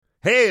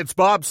Hey, it's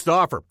Bob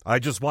Stauffer. I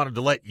just wanted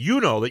to let you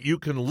know that you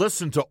can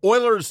listen to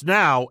Oilers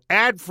Now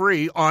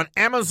ad-free on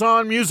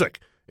Amazon Music,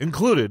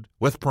 included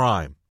with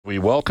Prime. We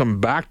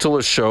welcome back to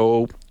the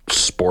show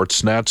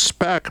Sportsnet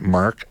Spec,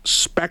 Mark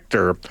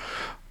Spector.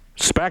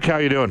 Spec, how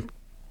you doing?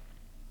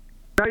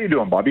 How you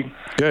doing, Bobby?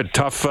 Good.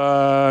 Tough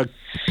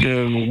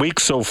week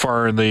so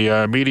far in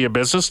the media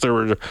business. There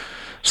were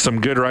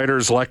some good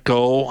writers let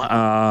go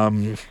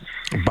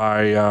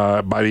by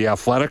The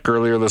Athletic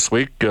earlier this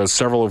week,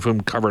 several of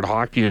whom covered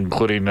hockey,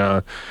 including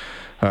a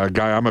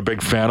guy I'm a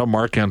big fan of,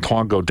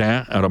 Marc-Antoine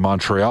Gaudin out of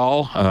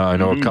Montreal. I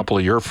know a couple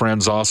of your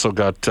friends also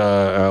got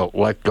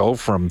let go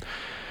from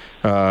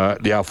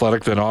The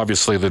Athletic. Then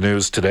obviously the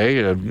news today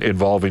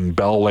involving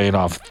Bell laying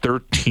off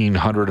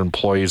 1,300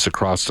 employees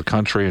across the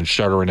country and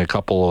shuttering a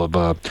couple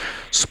of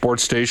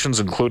sports stations,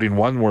 including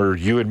one where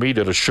you and me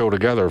did a show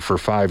together for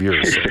 5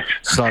 years.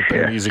 It's not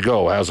been an easy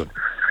go, has it?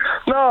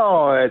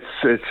 No,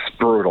 it's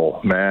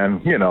brutal,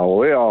 man. You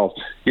know,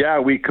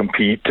 we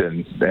compete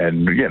and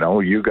you know,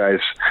 you guys,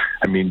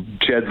 I mean,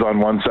 Jed's on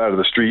one side of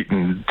the street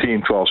and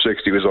Team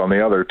 1260 was on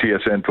the other,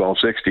 TSN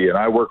 1260, and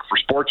I work for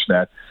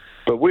Sportsnet.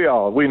 But we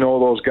know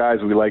those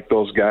guys. We like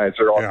those guys.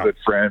 They're all good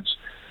friends.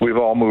 We've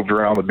all moved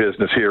around the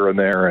business here and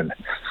there, and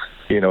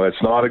you know,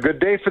 it's not a good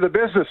day for the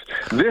business.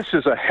 This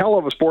is a hell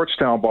of a sports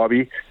town,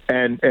 Bobby.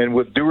 And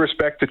with due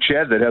respect to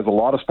Ched, that has a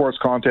lot of sports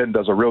content and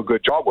does a real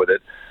good job with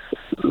it.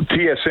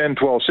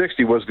 TSN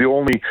 1260 was the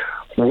only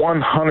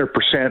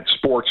 100%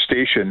 sports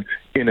station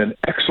in an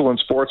excellent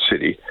sports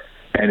city.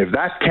 And if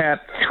that can't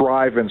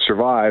thrive and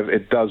survive,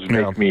 it does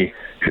make me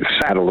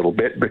sad a little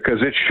bit,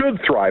 because it should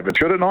thrive, and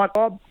should it not,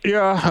 Bob?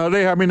 Yeah,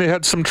 they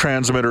had some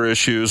transmitter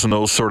issues and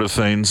those sort of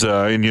things.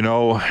 And you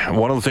know,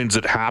 one of the things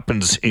that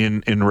happens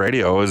in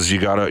radio is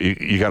you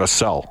gotta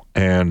sell.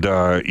 And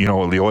you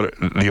know, the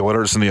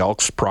Oilers and the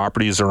Elks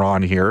properties are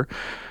on here.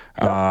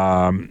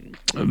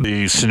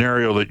 The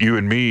scenario that you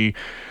and me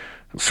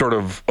sort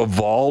of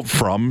evolved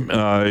from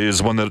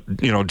is one that,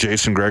 you know,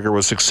 Jason Greger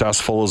was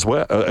successful as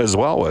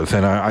well with.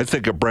 And I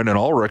think of Brendan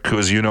Ulrich, who,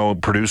 as you know,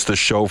 produced this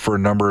show for a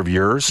number of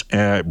years.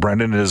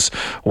 Brendan is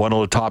one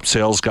of the top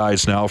sales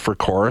guys now for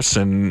Chorus,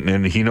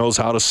 and he knows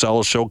how to sell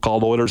a show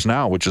called Oilers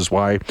Now, which is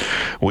why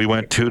we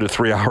went 2 to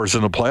 3 hours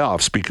in the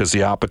playoffs, because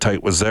the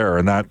appetite was there,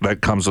 and that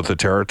comes with the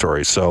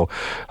territory. So,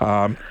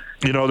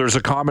 you know, there's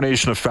a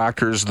combination of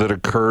factors that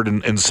occurred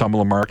in some of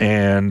the market,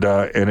 and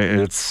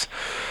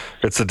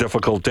it's a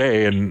difficult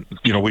day. And,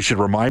 you know, we should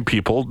remind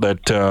people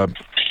that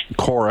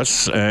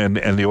Chorus and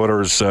the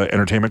Oilers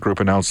Entertainment Group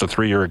announced a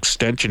 3-year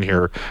extension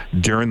here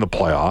during the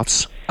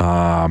playoffs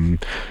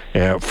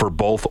for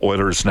both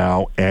Oilers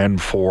Now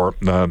and for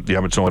the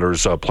Edmonton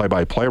Oilers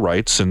play-by-play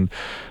rights. And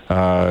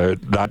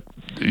that,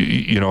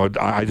 you know,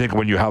 I think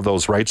when you have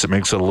those rights, it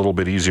makes it a little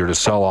bit easier to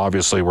sell.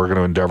 Obviously, we're going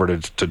to endeavor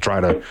to try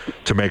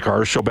to make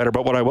our show better.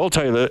 But what I will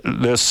tell you,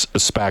 this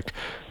Spec,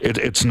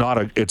 it's not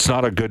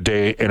a good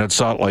day, and it's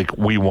not like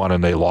we won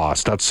and they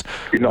lost. That's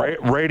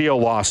radio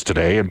lost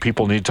today, and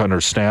people need to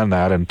understand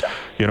that. And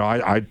you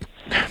know,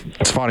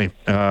 it's funny.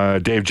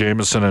 Dave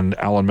Jamieson and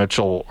Alan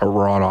Mitchell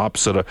were on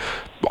opposite.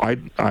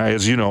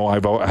 As you know,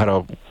 I've had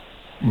a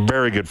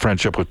very good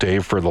friendship with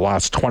Dave for the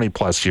last 20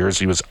 plus years.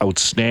 He was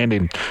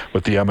outstanding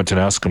with the Edmonton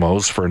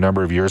Eskimos for a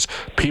number of years.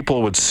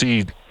 People would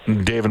see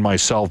Dave and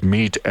myself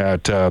meet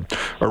at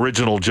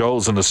Original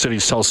Joe's in the city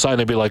south side.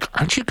 They'd be like,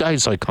 "Aren't you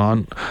guys like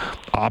on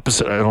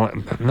opposite?" No.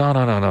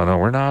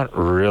 We're not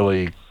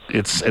really.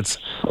 It's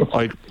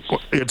like,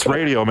 it's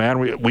radio,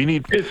 man. We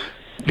need.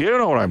 You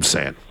know what I'm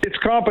saying? It's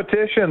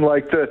competition.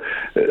 Like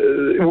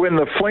when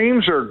the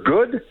Flames are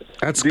good,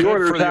 the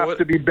Oilers have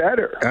to be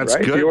better. That's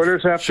right? good. The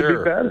Oilers have to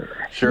be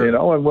better. Sure. You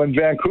know, and when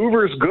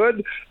Vancouver's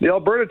good, the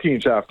Alberta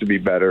teams have to be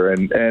better.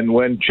 And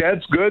when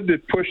Ched's good,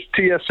 it pushed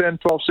TSN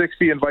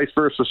 1260 and vice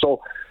versa.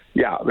 So,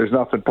 yeah, there's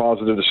nothing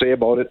positive to say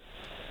about it.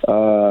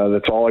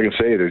 That's all I can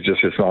say.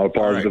 It's not a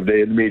positive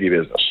day in the media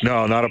business.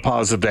 No, not a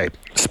positive day.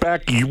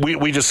 Spec,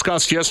 we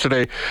discussed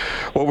yesterday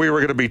what we were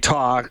going to be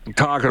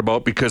talking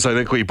about, because I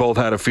think we both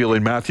had a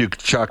feeling Matthew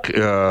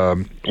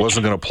Tkachuk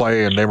wasn't going to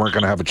play, and they weren't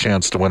going to have a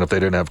chance to win if they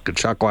didn't have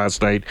Tkachuk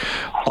last night.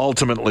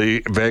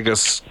 Ultimately,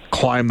 Vegas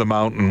climbed the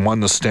mountain, won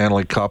the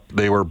Stanley Cup.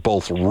 They were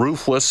both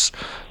ruthless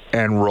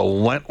and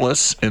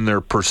relentless in their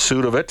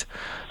pursuit of it.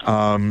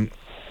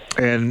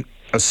 And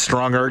a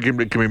strong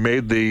argument can be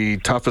made the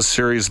toughest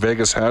series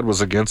Vegas had was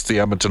against the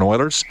Edmonton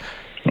Oilers.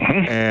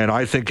 Mm-hmm. And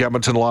I think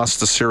Edmonton lost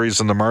the series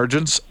in the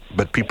margins,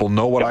 but people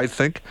know what I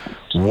think.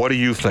 What do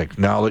you think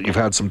now that you've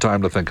had some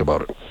time to think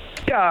about it?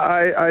 Yeah,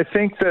 I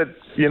think that,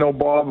 you know,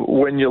 Bob,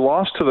 when you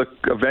lost to the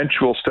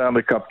eventual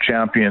Stanley Cup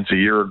champions a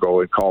year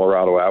ago at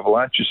Colorado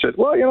Avalanche, you said,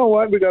 well, you know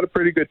what, we got a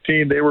pretty good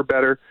team. They were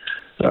better.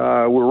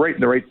 We're right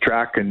in the right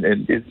track, and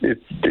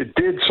it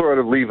did sort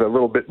of leave a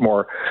little bit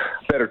more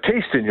better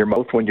taste in your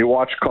mouth when you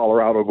watch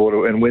Colorado go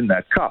to and win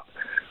that cup.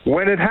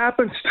 When it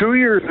happens 2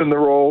 years in a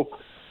row,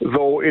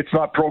 though, it's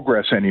not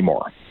progress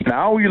anymore.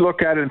 Now you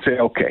look at it and say,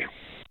 okay,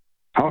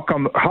 how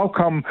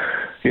come,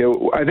 you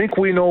know, I think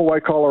we know why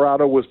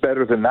Colorado was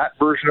better than that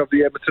version of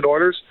the Edmonton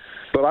Oilers,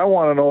 but I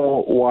want to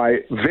know why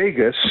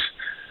Vegas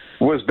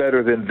was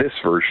better than this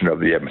version of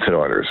the Edmonton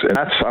Oilers. And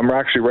I'm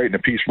actually writing a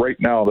piece right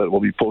now that will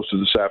be posted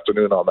this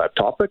afternoon on that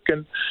topic.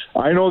 And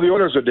I know the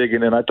Oilers are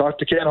digging in. I talked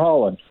to Ken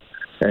Holland,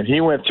 and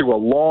he went through a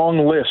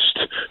long list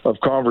of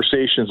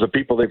conversations of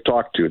people they've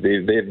talked to.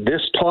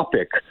 This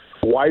topic,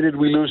 why did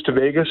we lose to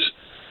Vegas?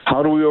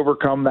 How do we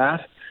overcome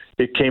that?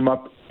 It came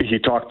up. He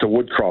talked to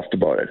Woodcroft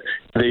about it.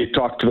 They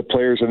talked to the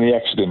players in the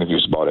exit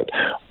interviews about it.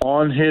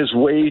 On his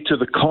way to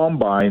the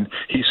Combine,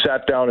 he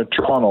sat down in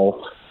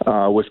Toronto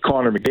with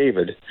Connor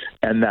McDavid,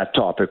 and that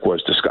topic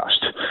was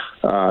discussed.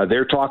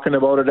 They're talking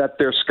about it at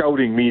their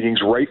scouting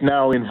meetings right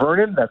now in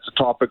Vernon. That's a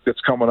topic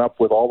that's coming up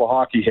with all the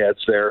hockey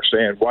heads there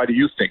saying, why do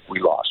you think we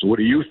lost? What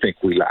do you think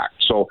we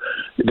lacked? So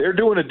they're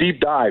doing a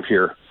deep dive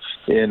here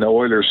in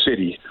Oilers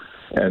City,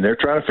 and they're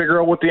trying to figure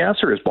out what the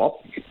answer is, Bob.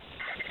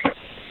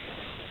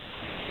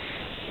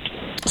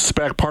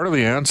 Spec, part of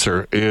the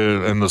answer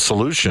and the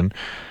solution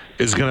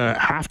is going to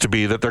have to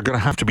be that they're going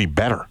to have to be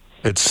better.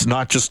 It's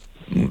not just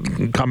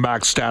come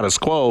back status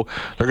quo.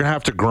 They're going to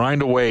have to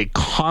grind away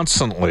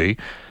constantly.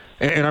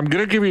 And I'm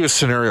going to give you a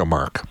scenario,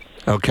 Mark.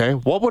 Okay?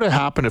 What would have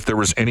happened if there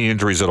was any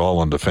injuries at all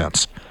on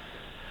defense?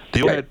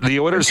 The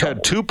Oilers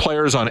had two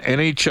players on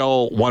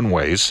NHL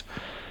one-ways,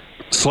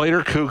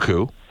 Slater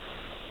Cuckoo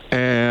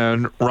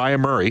and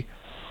Ryan Murray,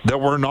 that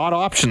were not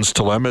options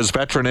to them as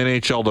veteran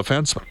NHL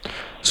defensemen.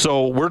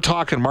 So we're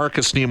talking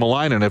Marcus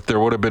Niemelainen. If there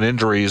would have been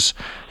injuries,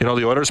 the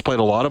Oilers played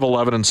a lot of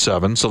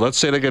 11-7. So let's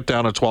say they get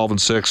down to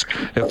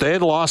 12-6. If they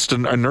had lost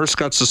and Nurse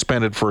got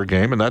suspended for a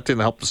game, and that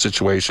didn't help the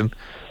situation,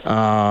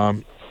 but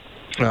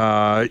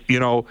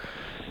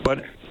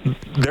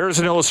there's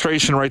an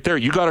illustration right there.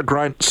 You got to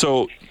grind.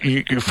 So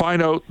you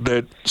find out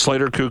that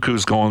Slater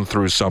Cuckoo's going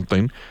through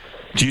something.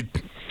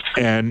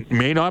 And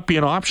may not be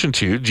an option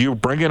to you. Do you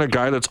bring in a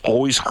guy that's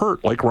always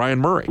hurt, like Ryan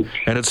Murray?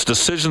 And it's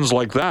decisions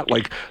like that.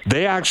 Like,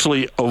 they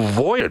actually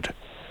avoided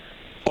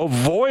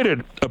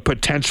a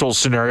potential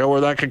scenario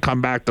where that could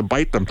come back to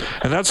bite them.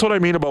 And that's what I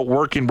mean about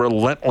working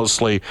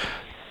relentlessly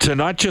to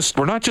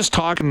we're not just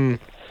talking,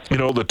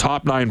 the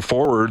top 9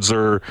 forwards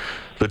or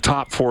the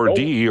top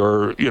 4D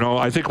or,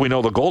 I think we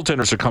know the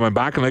goaltenders are coming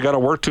back and they got to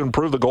work to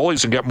improve the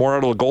goalies and get more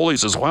out of the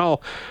goalies as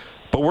well.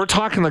 But we're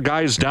talking the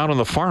guys down on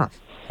the farm.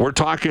 We're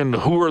talking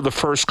who are the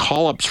first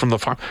call-ups from the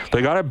farm.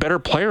 They got a better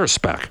player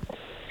spec.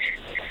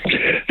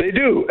 They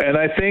do, and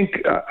I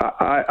think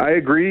I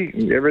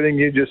agree. Everything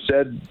you just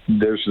said,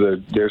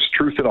 there's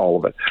truth in all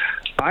of it.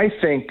 I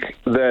think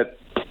that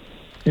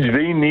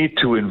they need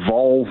to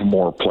involve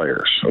more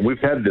players.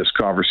 We've had this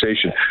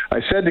conversation.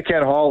 I said to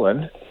Ken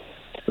Holland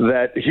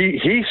that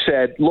he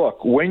said,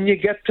 look, when you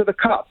get to the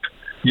Cup,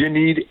 you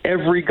need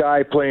every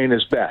guy playing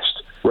his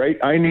best. Right?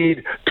 I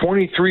need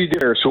 23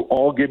 players who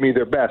all give me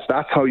their best.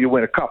 That's how you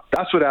win a cup.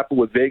 That's what happened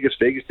with Vegas.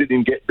 Vegas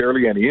didn't get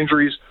barely any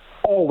injuries.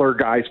 All their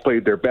guys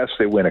played their best.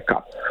 They win a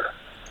cup.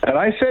 And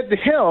I said to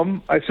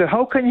him,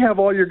 how can you have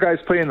all your guys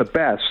playing the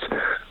best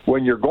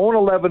when you're going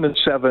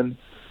 11-7,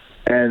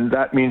 and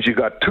that means you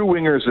got 2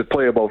 wingers that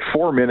play about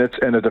 4 minutes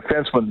and a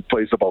defenseman that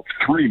plays about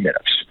 3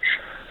 minutes?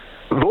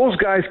 Those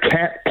guys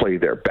can't play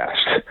their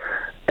best.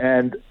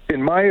 And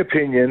in my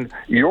opinion,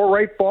 you're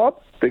right,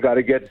 Bob. They got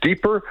to get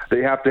deeper.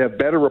 They have to have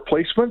better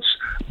replacements.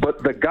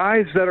 But the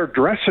guys that are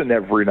dressing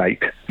every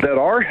night that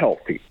are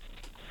healthy,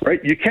 right?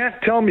 You can't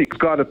tell me he's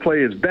got to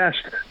play his best,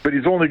 but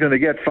he's only going to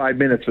get 5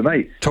 minutes a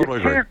night.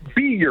 Totally agree. You can't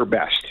be your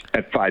best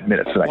at 5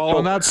 minutes a night. Well,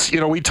 and that's,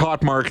 we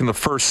talked, Mark, in the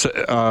first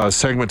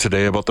segment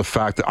today about the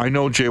fact that I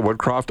know Jay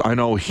Woodcroft. I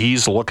know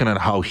he's looking at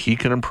how he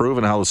can improve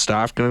and how the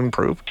staff can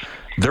improve.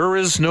 There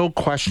is no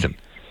question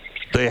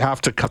they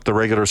have to cut the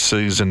regular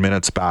season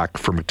minutes back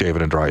for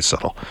McDavid and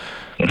Draisaitl.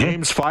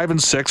 Games 5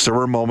 and 6, there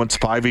were moments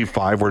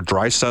 5v5 where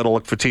Draisaitl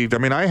looked fatigued. I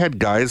mean, I had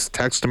guys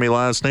texting me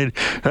last night,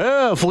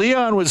 if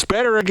Leon was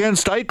better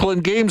against Eichel in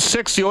Game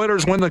 6, the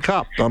Oilers win the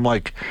Cup. I'm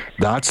like,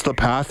 that's the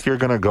path you're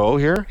going to go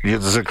here?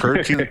 Does it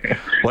occur to you?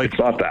 Like, it's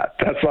not that.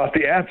 That's not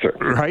the answer.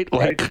 Right?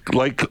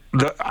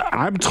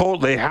 I'm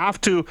told they have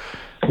to.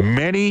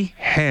 Many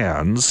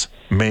hands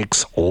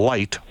makes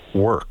light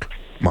work,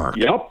 Mark.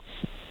 Yep.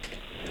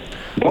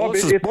 Well,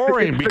 this is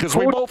boring because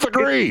we both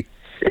agree.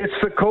 It's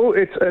the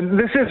coach. And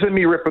this isn't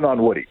me ripping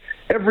on Woody.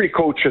 Every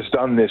coach has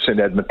done this in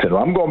Edmonton.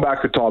 I'm going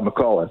back to Todd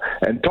McCullough,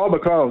 and Todd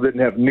McCullough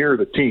didn't have near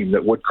the team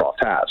that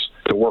Woodcroft has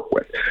to work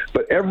with.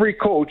 But every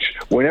coach,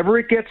 whenever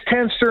it gets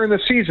tense during the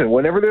season,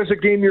 whenever there's a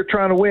game you're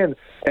trying to win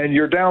and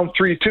you're down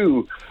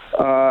 3-2,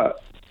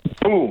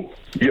 boom,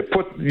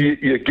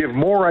 you give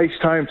more ice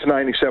time to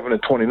 97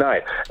 and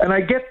 29. And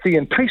I get the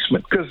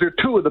enticement because they're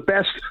two of the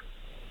best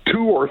 2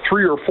 or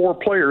 3 or 4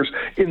 players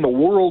in the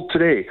world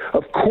today.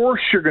 Of course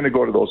you're going to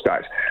go to those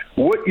guys.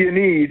 What you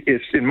need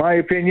is, in my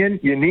opinion,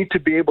 you need to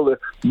be able to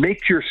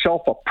make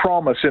yourself a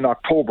promise in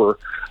October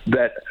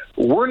that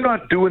we're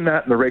not doing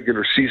that in the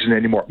regular season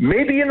anymore.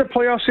 Maybe in the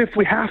playoffs if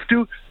we have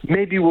to.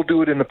 Maybe we'll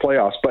do it in the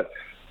playoffs. But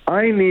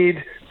I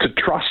need to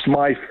trust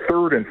my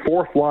 3rd and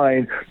 4th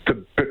line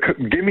to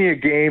give me a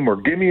game or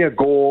give me a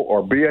goal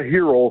or be a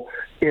hero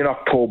in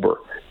October.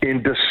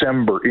 in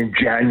December, in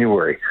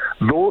January.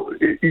 Though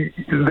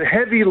the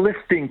heavy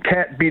lifting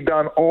can't be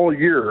done all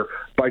year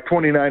by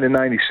 29 and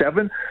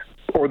 97,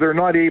 or they're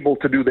not able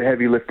to do the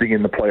heavy lifting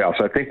in the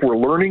playoffs. I think we're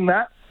learning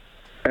that.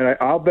 And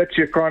I'll bet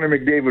you Connor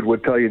McDavid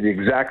would tell you the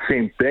exact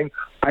same thing.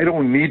 I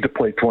don't need to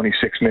play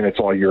 26 minutes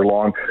all year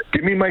long.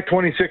 Give me my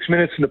 26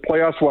 minutes in the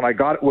playoffs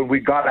when we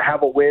got to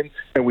have a win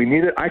and we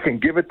need it. I can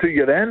give it to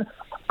you then.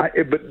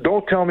 But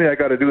don't tell me I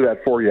got to do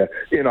that for you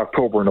in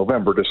October,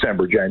 November,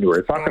 December,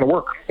 January. It's not going to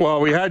work. Well,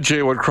 we had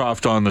Jay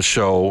Woodcroft on the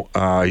show.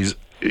 And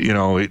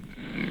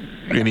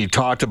he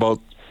talked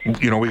about,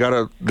 we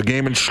got the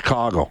game in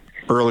Chicago.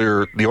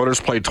 Earlier, the Oilers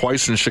played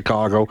twice in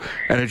Chicago,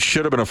 and it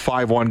should have been a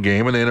 5-1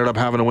 game, and they ended up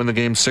having to win the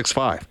game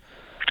 6-5.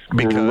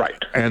 Right.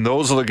 And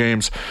those are the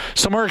games.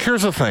 So, Mark,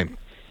 here's the thing.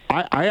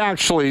 I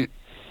actually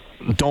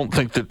don't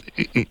think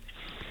that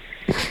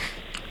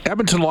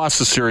Edmonton lost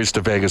the series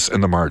to Vegas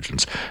in the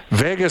margins.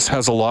 Vegas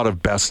has a lot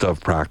of best-of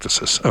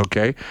practices,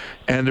 okay?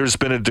 And there's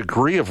been a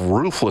degree of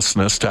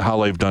ruthlessness to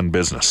how they've done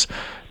business.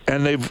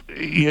 And they've,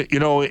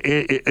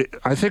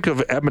 I think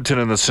of Edmonton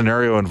in the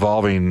scenario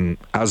involving,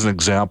 as an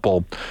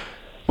example,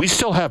 we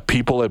still have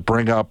people that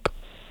bring up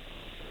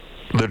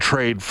the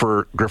trade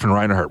for Griffin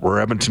Reinhart,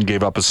 where Edmonton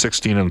gave up a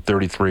 16 and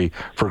 33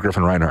 for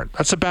Griffin Reinhart.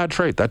 That's a bad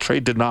trade. That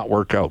trade did not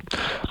work out.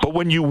 But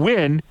when you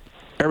win,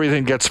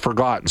 everything gets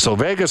forgotten. So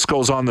Vegas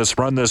goes on this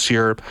run this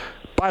year.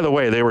 By the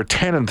way, they were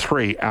 10 and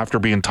 3 after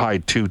being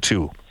tied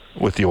 2-2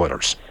 with the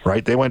Oilers,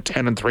 right? They went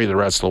 10 and 3 the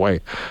rest of the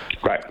way.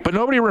 Right. But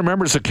nobody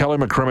remembers that Kelly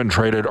McCrimmon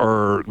traded,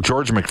 or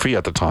George McPhee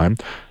at the time,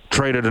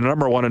 traded a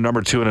number 1, a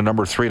number 2, and a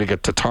number 3 to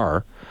get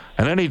Tatar.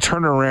 And then he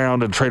turned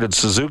around and traded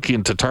Suzuki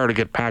and Tatar to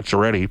get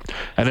Pacioretty.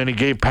 And then he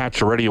gave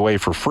Pacioretty away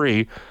for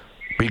free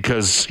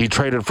because he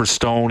traded for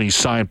Stone, he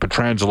signed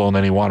Pietrangelo, and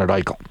then he wanted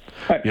Eichel.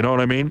 You know what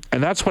I mean?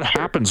 And that's what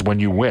happens when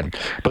you win.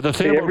 But the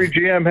thing every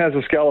GM has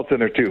a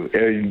skeleton or two.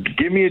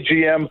 Give me a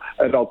GM,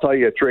 and I'll tell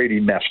you a trade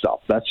he messed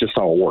up. That's just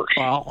how it works.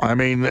 Well, I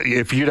mean,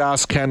 if you'd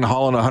ask Ken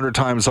Holland 100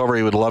 times over,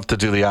 he would love to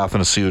do the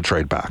Athanasiou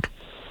trade back.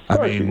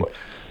 I mean,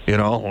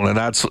 and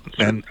that's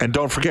and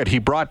don't forget, he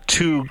brought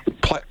two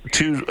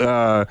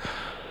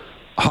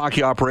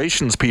hockey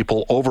operations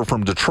people over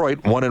from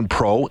Detroit, one in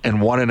pro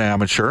and one in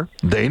amateur.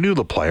 They knew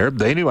the player.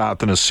 They knew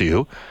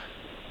Athanasiou.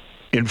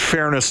 In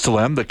fairness to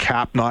them, the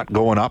cap not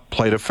going up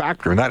played a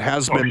factor, and that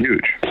has been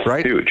huge,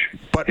 right? Huge,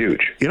 but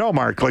huge.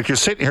 Mark, like you're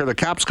sitting here, the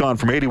cap's gone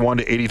from 81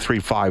 to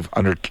 83.5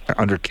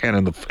 under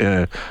Ken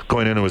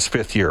going into his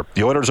 5th year.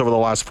 The Oilers over the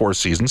last 4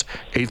 seasons,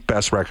 8th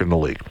best record in the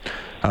league,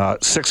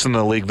 6th in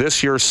the league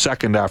this year,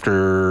 2nd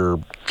after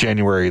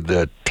January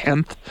the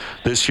 10th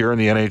this year in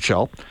the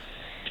NHL.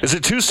 Is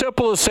it too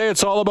simple to say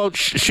it's all about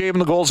shaving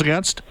the goals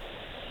against?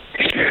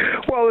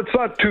 Well, it's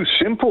not too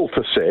simple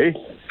to say.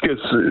 Because,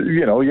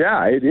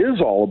 it is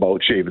all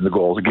about shaving the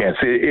goals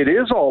against. It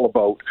is all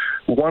about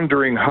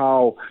wondering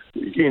how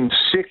in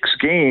 6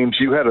 games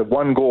you had a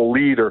 1-goal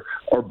lead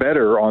or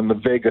better on the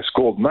Vegas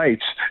Golden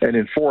Knights, and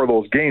in 4 of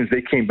those games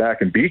they came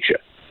back and beat you,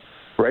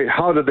 right?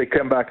 How did they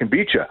come back and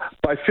beat you?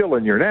 By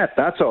filling your net.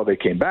 That's how they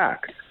came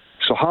back.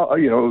 So how,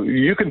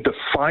 you can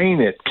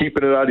define it,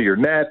 keeping it out of your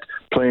net,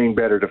 playing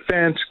better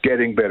defense,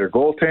 getting better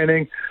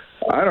goaltending.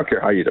 I don't care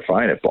how you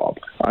define it, Bob.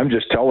 I'm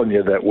just telling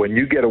you that when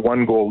you get a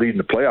 1-goal lead in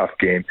the playoff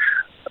game,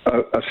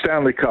 a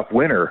Stanley Cup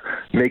winner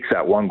makes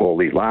that 1-goal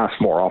lead last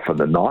more often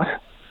than not.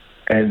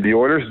 And the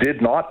Oilers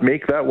did not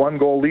make that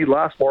 1-goal lead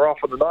last more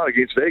often than not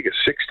against Vegas.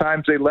 6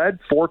 times they led,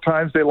 4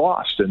 times they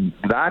lost. And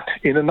that,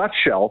 in a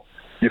nutshell,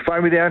 you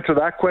find me the answer to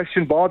that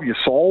question, Bob, you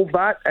solve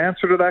that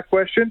answer to that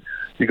question,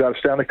 you got a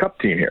Stanley Cup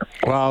team here.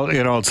 Well,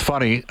 it's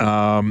funny.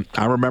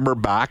 I remember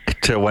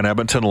back to when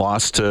Edmonton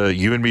lost to,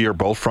 you and me are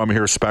both from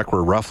here, Spec,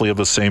 we're roughly of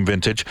the same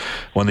vintage,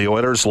 when the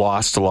Oilers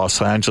lost to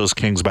Los Angeles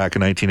Kings back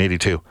in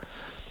 1982.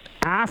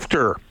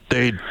 After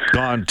they'd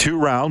gone 2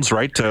 rounds,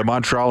 right, to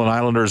Montreal and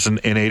Islanders in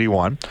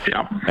 81.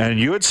 Yeah. And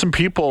you had some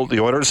people, the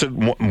Oilers had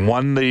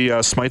won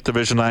the Smythe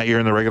division that year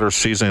in the regular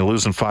season. They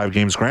lose in 5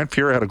 games. Grant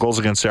Fuhr had a goals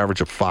against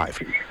average of 5.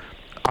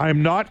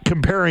 I'm not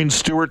comparing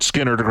Stuart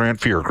Skinner to Grant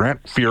Fuhr.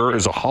 Grant Fuhr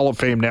is a Hall of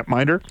Fame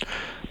netminder,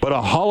 but a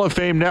Hall of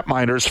Fame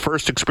netminder's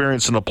first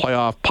experience in the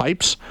playoff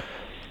pipes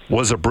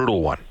was a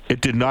brutal one.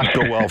 It did not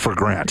go well for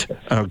Grant,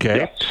 okay?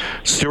 Yeah.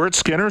 Stuart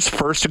Skinner's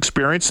first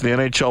experience in the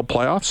NHL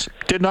playoffs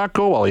did not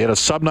go well. He had a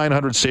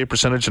sub-900 save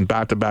percentage in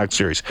back-to-back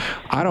series.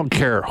 I don't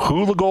care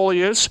who the goalie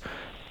is.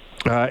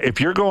 If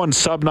you're going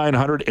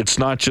sub-900, it's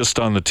not just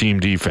on the team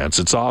defense.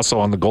 It's also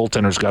on the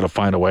goaltender's got to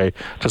find a way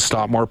to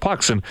stop more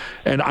pucks. And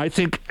I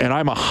think, and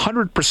I'm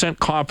 100%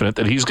 confident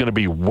that he's going to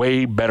be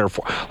way better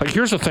for. Like,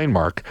 here's the thing,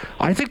 Mark.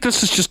 I think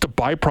this is just a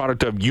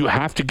byproduct of you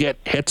have to get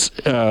hits,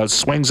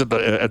 swings at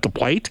the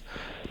plate,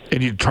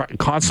 and you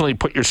constantly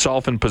put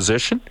yourself in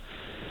position.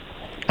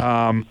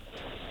 They're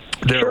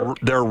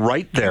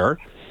right there.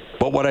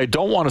 But what I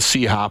don't want to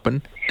see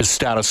happen is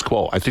status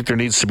quo. I think there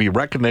needs to be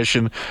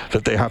recognition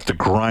that they have to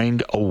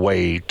grind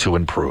away to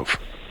improve.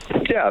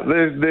 Yeah,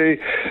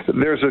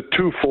 there's a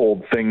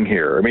twofold thing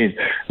here. I mean,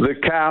 the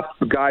cap,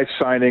 guy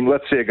signing,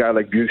 let's say a guy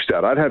like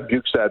Bukestad. I'd have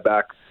Bukestad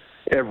back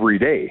every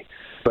day.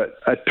 But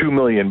at $2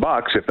 million,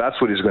 if that's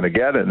what he's going to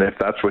get and if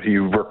that's what he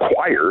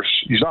requires,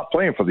 he's not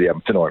playing for the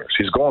Edmonton Oilers.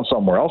 He's going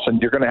somewhere else,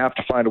 and you're going to have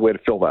to find a way to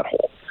fill that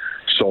hole.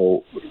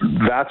 So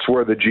that's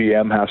where the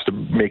GM has to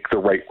make the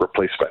right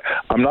replacement.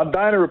 I'm not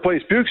dying to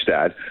replace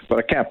Bukestad, but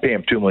I can't pay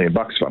him $2 million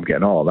if I'm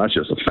getting all. That's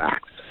just a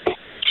fact.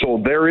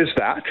 So there is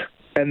that.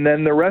 And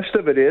then the rest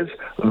of it is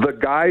the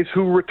guys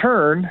who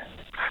return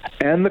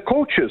and the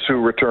coaches who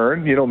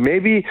return.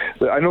 Maybe,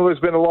 I know there's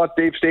been a lot,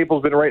 Dave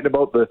Staples been writing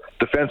about the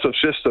defensive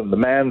system, the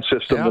man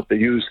system that they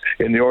use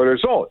in the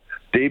Oilers zone.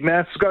 Dave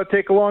Manson's got to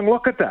take a long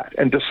look at that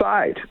and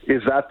decide,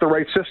 is that the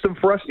right system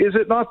for us? Is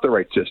it not the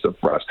right system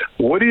for us?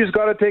 Woody's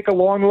got to take a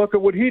long look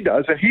at what he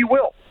does, and he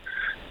will.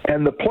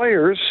 And the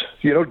players,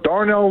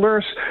 Darnell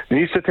Nurse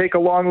needs to take a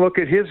long look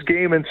at his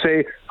game and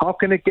say, how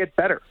can it get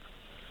better?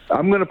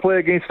 I'm going to play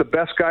against the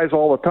best guys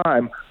all the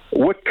time.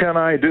 What can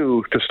I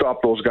do to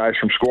stop those guys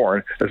from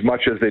scoring as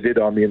much as they did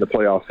on me in the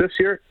playoffs this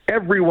year?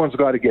 Everyone's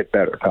got to get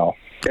better, pal.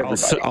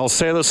 I'll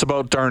say this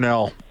about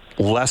Darnell.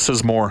 Less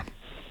is more.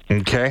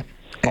 Okay?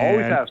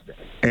 Always has been.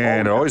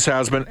 And always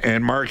has been.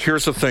 And, Mark,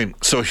 here's the thing.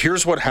 So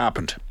here's what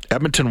happened.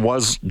 Edmonton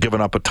was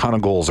giving up a ton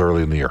of goals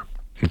early in the year.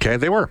 Okay,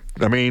 they were.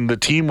 I mean, the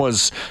team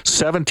was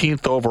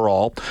 17th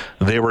overall.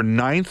 They were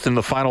 9th in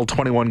the final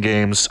 21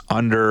 games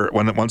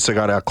once they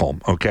got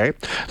Ekholm. Okay,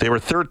 they were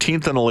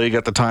 13th in the league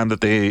at the time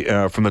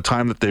that from the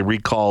time that they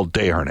recalled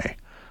Desharnais.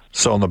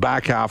 So in the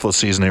back half of the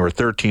season, they were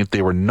 13th.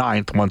 They were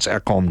 9th once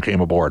Ekholm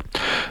came aboard.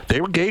 They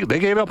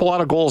gave up a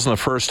lot of goals in the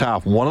first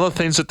half. One of the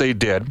things that they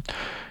did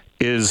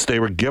is they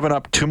were giving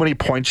up too many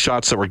point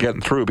shots that were getting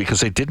through because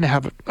they didn't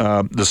have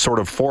the sort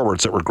of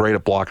forwards that were great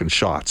at blocking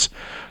shots.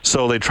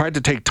 So they tried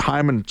to take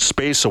time and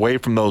space away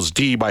from those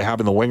D by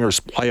having the wingers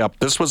play up.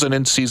 This was an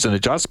in-season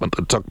adjustment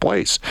that took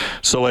place.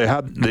 So they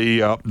had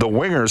the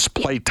wingers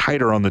play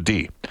tighter on the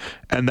D,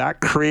 and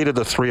that created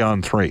a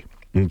 3-on-3,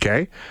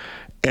 okay?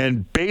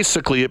 And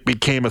basically it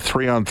became a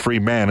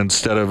 3-on-3 man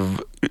instead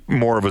of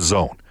more of a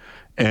zone.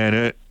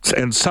 And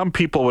some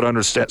people would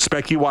understand.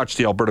 Spec, you watched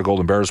the Alberta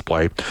Golden Bears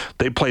play.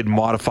 They played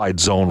modified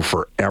zone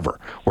forever,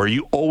 where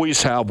you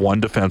always have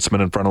one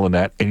defenseman in front of the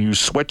net, and you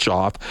switch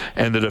off,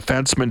 and the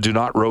defensemen do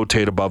not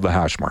rotate above the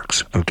hash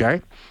marks,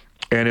 okay?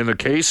 And in the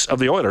case of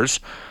the Oilers,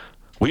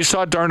 we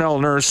saw Darnell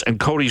Nurse and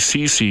Cody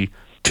Ceci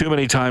too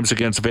many times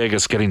against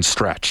Vegas getting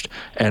stretched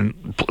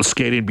and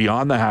skating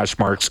beyond the hash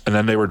marks, and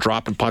then they were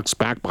dropping pucks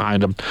back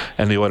behind them,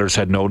 and the Oilers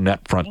had no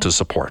net front to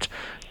support.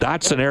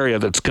 That's an area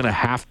that's going to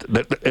have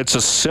to. It's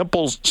a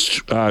simple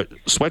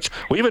switch.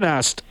 We even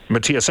asked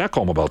Matthias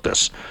Ekholm about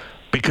this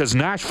because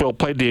Nashville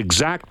played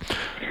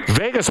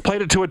Vegas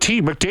played it to a T.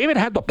 McDavid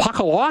had the puck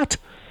a lot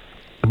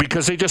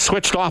because they just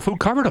switched off who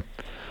covered him.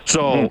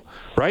 So,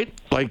 right?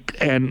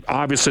 And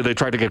obviously they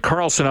tried to get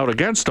Karlsson out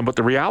against them, but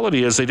the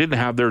reality is they didn't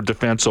have their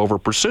defense over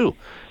pursue.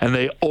 And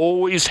they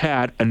always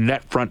had a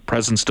net front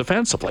presence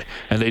defensively.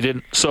 And they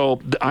didn't.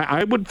 So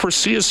I would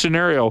foresee a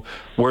scenario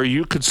where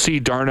you could see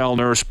Darnell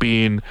Nurse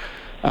being,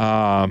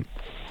 he'll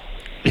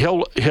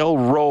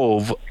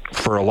rove,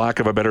 for a lack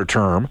of a better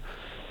term,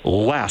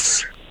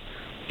 less.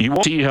 You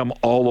won't see him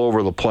all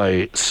over the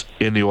place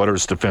in the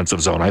Oilers' defensive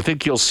zone. I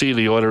think you'll see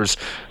the Oilers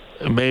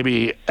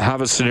maybe have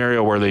a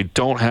scenario where they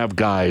don't have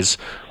guys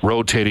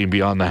rotating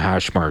beyond the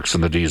hash marks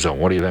in the D zone.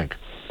 What do you think?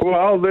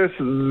 Well,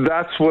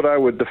 that's what I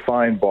would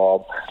define,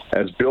 Bob,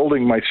 as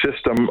building my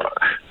system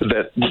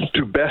that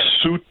to best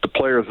suit the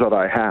players that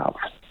I have.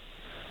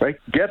 Right?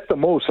 Get the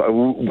most.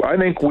 I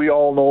think we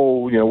all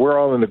know, we're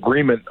all in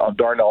agreement on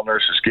Darnell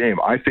Nurse's game.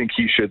 I think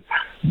he should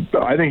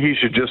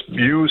just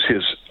use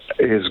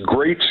his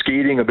great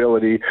skating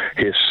ability,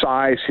 his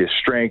size, his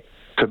strength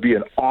to be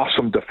an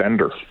awesome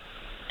defender.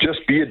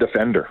 Just be a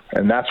defender,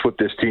 and that's what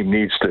this team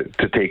needs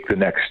to take the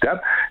next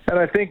step. And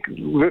I think,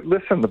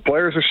 listen, the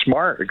players are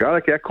smart. A guy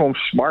like Ekholm's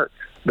smart.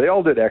 They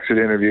all did exit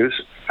interviews.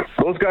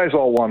 Those guys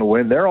all want to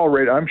win.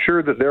 I'm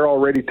sure that they're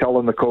already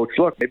telling the coach,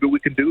 look, maybe we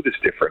can do this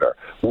different. Or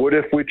what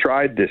if we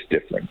tried this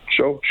different?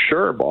 So,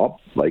 sure, Bob,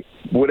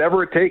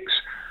 whatever it takes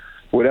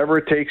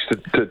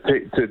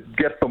to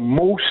get the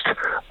most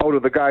out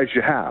of the guys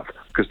you have.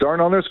 Because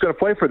Darnell Nurse is going to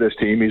play for this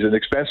team. He's an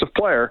expensive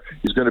player.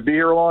 He's going to be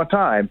here a long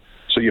time.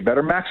 So you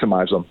better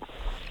maximize them.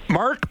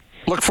 Mark,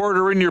 look forward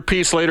to reading your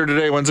piece later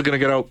today. When's it going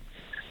to get out?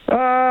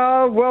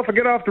 Well, if I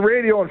get off the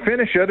radio and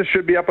finish it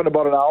should be up in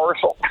about an hour or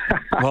so.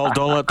 Well,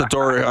 don't let the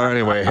door...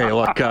 Anyway, hey,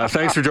 look,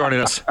 thanks for joining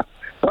us.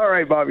 All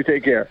right, Bobby,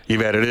 take care. You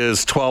bet. It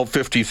is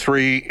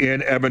 12:53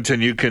 in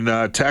Edmonton. You can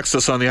text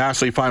us on the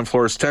Ashley Fine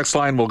Floors text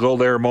line. We'll go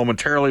there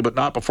momentarily, but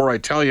not before I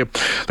tell you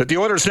that the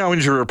Oilers Now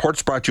Injury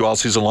Report's brought to you all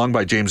season long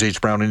by James H.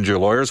 Brown Injury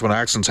Lawyers. When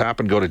accidents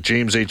happen, go to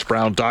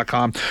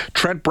jameshbrown.com.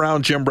 Trent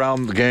Brown, Jim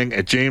Brown, the gang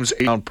at James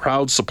H. Brown,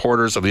 proud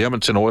supporters of the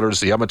Edmonton Oilers,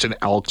 the Edmonton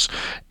Elks,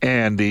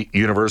 and the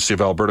University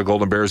of Alberta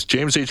Golden Bears.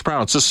 James H.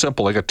 Brown, it's just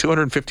simple. They got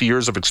 250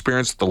 years of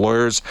experience with the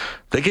lawyers.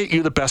 They get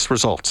you the best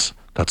results.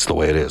 That's the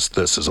way it is.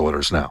 This is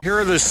Oilers Now. Here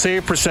are the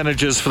save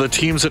percentages for the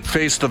teams that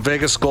face the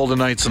Vegas Golden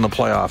Knights in the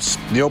playoffs.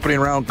 In the opening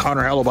round,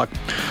 Connor Hellebuck,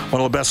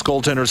 one of the best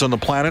goaltenders on the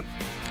planet,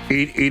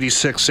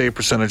 886 save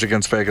percentage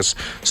against Vegas.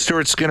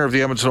 Stuart Skinner of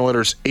the Edmonton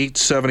Oilers,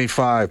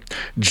 875.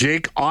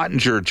 Jake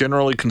Ottinger,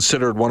 generally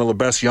considered one of the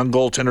best young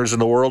goaltenders in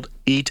the world,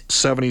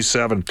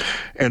 877.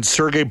 And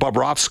Sergei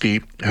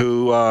Bobrovsky,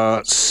 who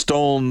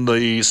stoned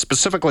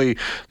specifically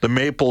the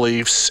Maple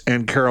Leafs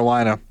and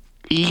Carolina,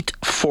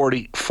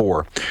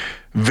 844.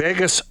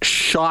 Vegas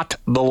shot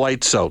the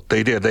lights out.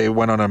 They did. They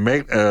went on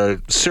a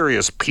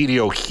serious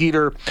PDO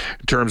heater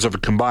in terms of a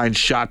combined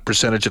shot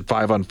percentage at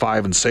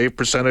 5-on-5 and save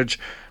percentage,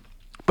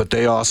 but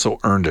they also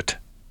earned it.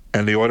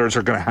 And the Oilers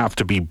are going to have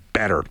to be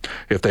better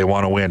if they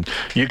want to win.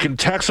 You can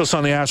text us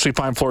on the Ashley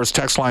Fine Floors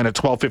text line at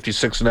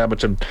 1256 in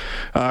Edmonton.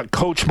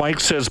 Coach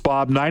Mike says,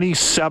 Bob,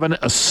 97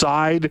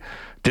 aside,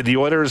 did the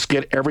Oilers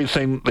get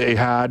everything they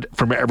had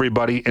from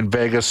everybody in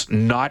Vegas?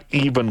 Not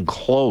even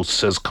close,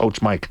 says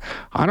Coach Mike.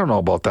 I don't know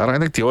about that. I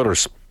think the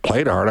Oilers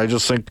played hard. I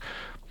just think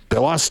they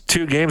lost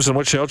 2 games in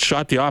which they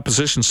outshot the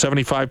opposition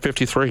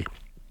 75-53.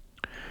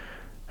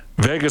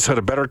 Vegas had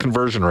a better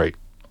conversion rate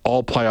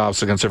all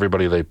playoffs against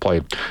everybody they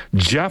played.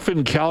 Jeff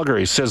in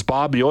Calgary says,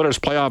 Bob, the Oilers'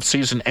 playoff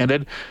season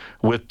ended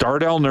with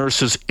Darnell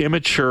Nurse's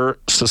immature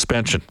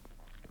suspension.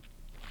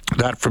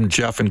 That from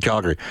Jeff in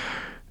Calgary.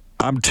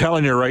 I'm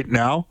telling you right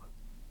now,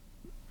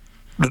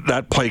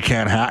 that play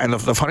can't happen. And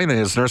the funny thing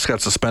is, Nurse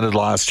got suspended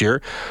last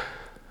year.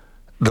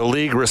 The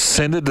league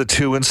rescinded the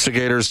 2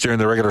 instigators during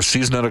the regular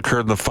season that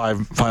occurred in the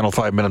final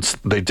 5 minutes.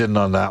 They didn't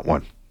on that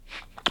one.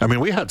 I mean,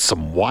 we had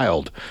some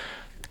wild...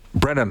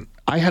 Brendan,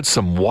 I had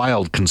some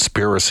wild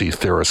conspiracy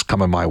theorists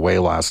coming my way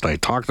last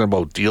night, talking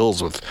about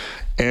deals with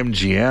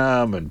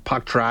MGM and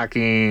puck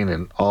tracking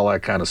and all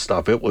that kind of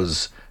stuff. It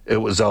was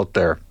out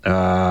there.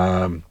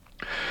 Bob,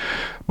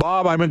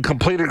 I'm in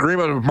complete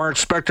agreement with Mark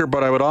Spector,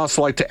 but I would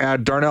also like to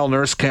add Darnell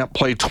Nurse can't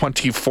play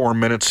 24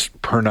 minutes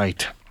per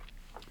night.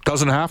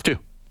 Doesn't have to.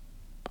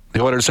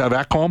 The Oilers have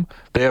Ekholm.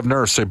 They have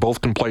Nurse. They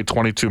both can play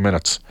 22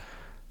 minutes.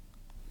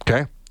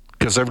 Okay?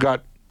 Because they've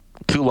got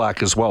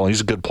Kulak as well.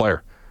 He's a good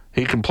player.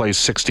 He can play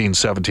 16,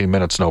 17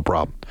 minutes, no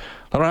problem.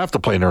 I don't have to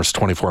play Nurse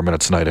 24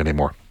 minutes a night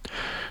anymore.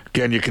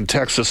 Again, you can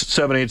text us at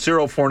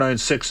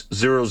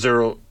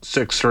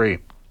 780-496-0063.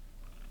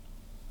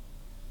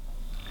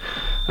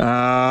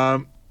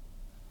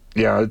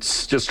 Yeah,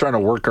 it's just trying to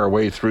work our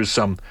way through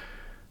some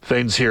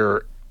things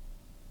here.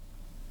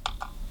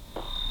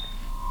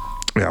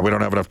 Yeah, we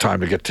don't have enough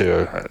time to get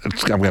to...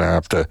 I'm going to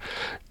have to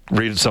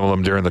read some of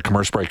them during the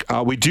commercial break.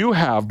 We do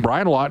have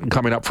Brian Lawton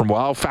coming up from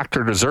Wow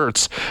Factor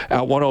Desserts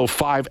at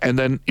 1:05, and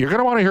then you're going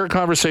to want to hear a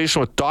conversation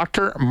with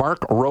Dr.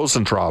 Mark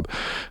Rosentraub,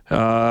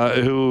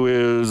 who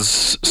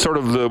is sort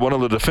of one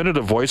of the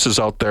definitive voices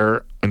out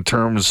there in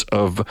terms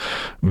of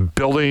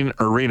building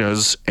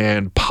arenas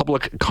and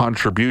public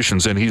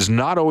contributions. And he's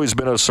not always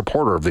been a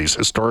supporter of these,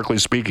 historically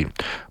speaking,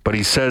 but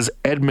he says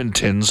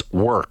Edmonton's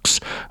works.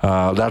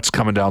 That's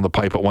coming down the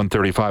pipe at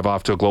 1:35.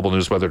 Off to a global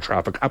news weather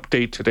traffic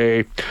update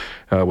today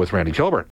with Randy Kilburn.